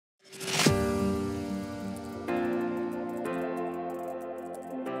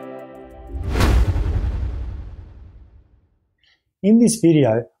In this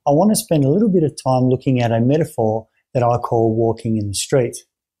video, I want to spend a little bit of time looking at a metaphor that I call walking in the street.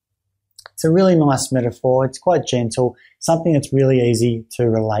 It's a really nice metaphor. It's quite gentle, something that's really easy to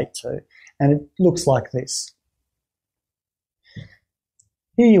relate to. And it looks like this.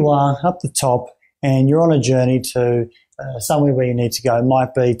 Here you are up the top and you're on a journey to somewhere where you need to go. It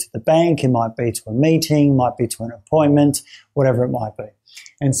might be to the bank, it might be to a meeting, it might be to an appointment, whatever it might be.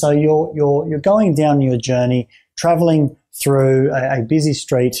 And so you're going down your journey, traveling through a busy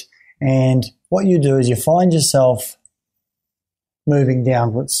street, and what you do is you find yourself moving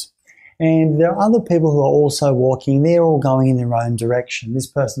downwards. And there are other people who are also walking. They're all going in their own direction. This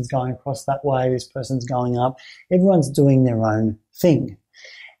person's going across that way, this person's going up. Everyone's doing their own thing.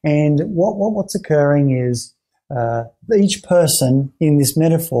 And what's occurring is each person in this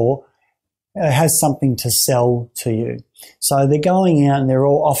metaphor has something to sell to you. So they're going out and they're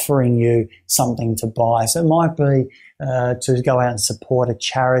all offering you something to buy. So it might be to go out and support a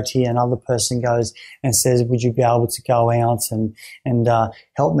charity. Another person goes and says, would you be able to go out and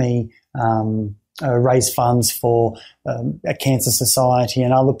help me raise funds for a cancer society?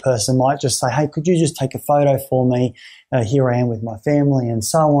 Another person might just say, hey, could you just take a photo for me? Here I am with my family, and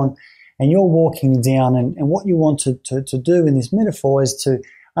so on. And you're walking down, and what you want to do in this metaphor is to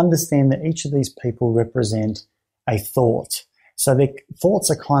understand that each of these people represent a thought. So their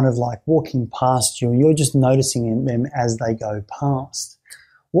thoughts are kind of like walking past you, and you're just noticing them as they go past.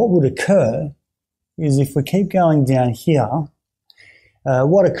 What would occur is, if we keep going down here,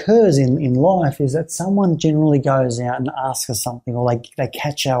 what occurs in life is that someone generally goes out and asks us something, or they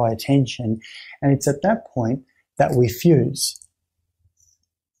catch our attention, and it's at that point that we fuse.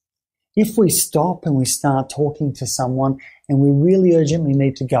 If we stop and we start talking to someone and we really urgently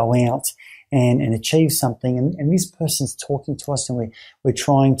need to go out and achieve something, and this person's talking to us, and we're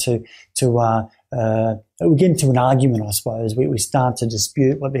trying to we get into an argument, I suppose. We start to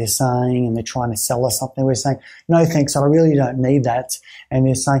dispute what they're saying, and they're trying to sell us something. We're saying, no thanks, I really don't need that. And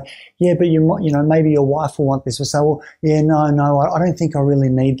they're saying, yeah, but maybe your wife will want this. We say, well, yeah, no, I don't think I really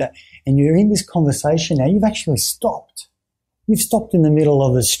need that. And you're in this conversation now. You've actually stopped. You've stopped in the middle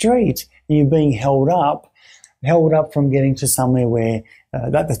of the street, and you're being held up from getting to somewhere where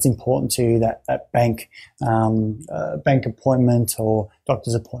that's important to you, that bank appointment or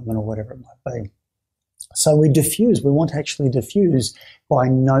doctor's appointment or whatever it might be. So we diffuse. We want to actually diffuse by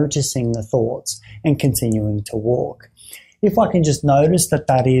noticing the thoughts and continuing to walk. If I can just notice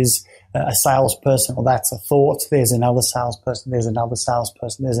that is a salesperson, or that's a thought, there's another salesperson, there's another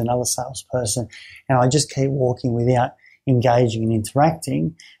salesperson, there's another salesperson, and I just keep walking without engaging and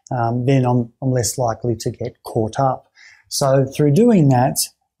interacting, then I'm less likely to get caught up. So through doing that,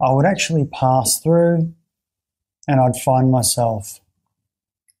 I would actually pass through, and I'd find myself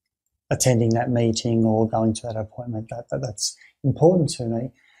attending that meeting or going to that appointment that's important to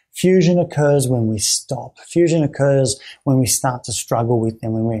me. Fusion occurs when we stop. Fusion occurs when we start to struggle with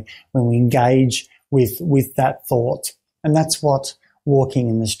them, when we engage with that thought. And that's what walking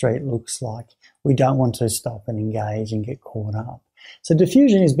in the street looks like. We don't want to stop and engage and get caught up. So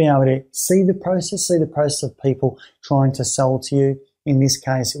diffusion is being able to see the process of people trying to sell to you. In this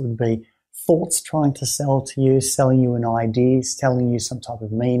case, it would be thoughts trying to sell to you, selling you an idea, selling you some type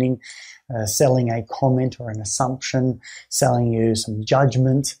of meaning, selling a comment or an assumption, selling you some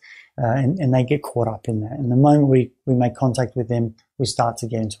judgment, and they get caught up in that. And the moment we make contact with them, we start to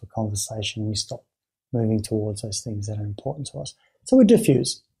get into a conversation. We stop moving towards those things that are important to us. So we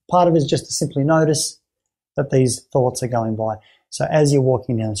diffuse. Part of it is just to simply notice that these thoughts are going by. So as you're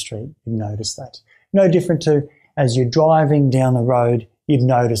walking down the street, you notice that. No different to as you're driving down the road, you'd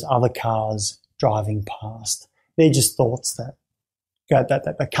notice other cars driving past. They're just thoughts that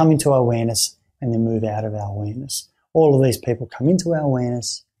come into our awareness and then move out of our awareness. All of these people come into our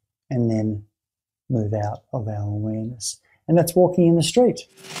awareness and then move out of our awareness. And that's walking in the street.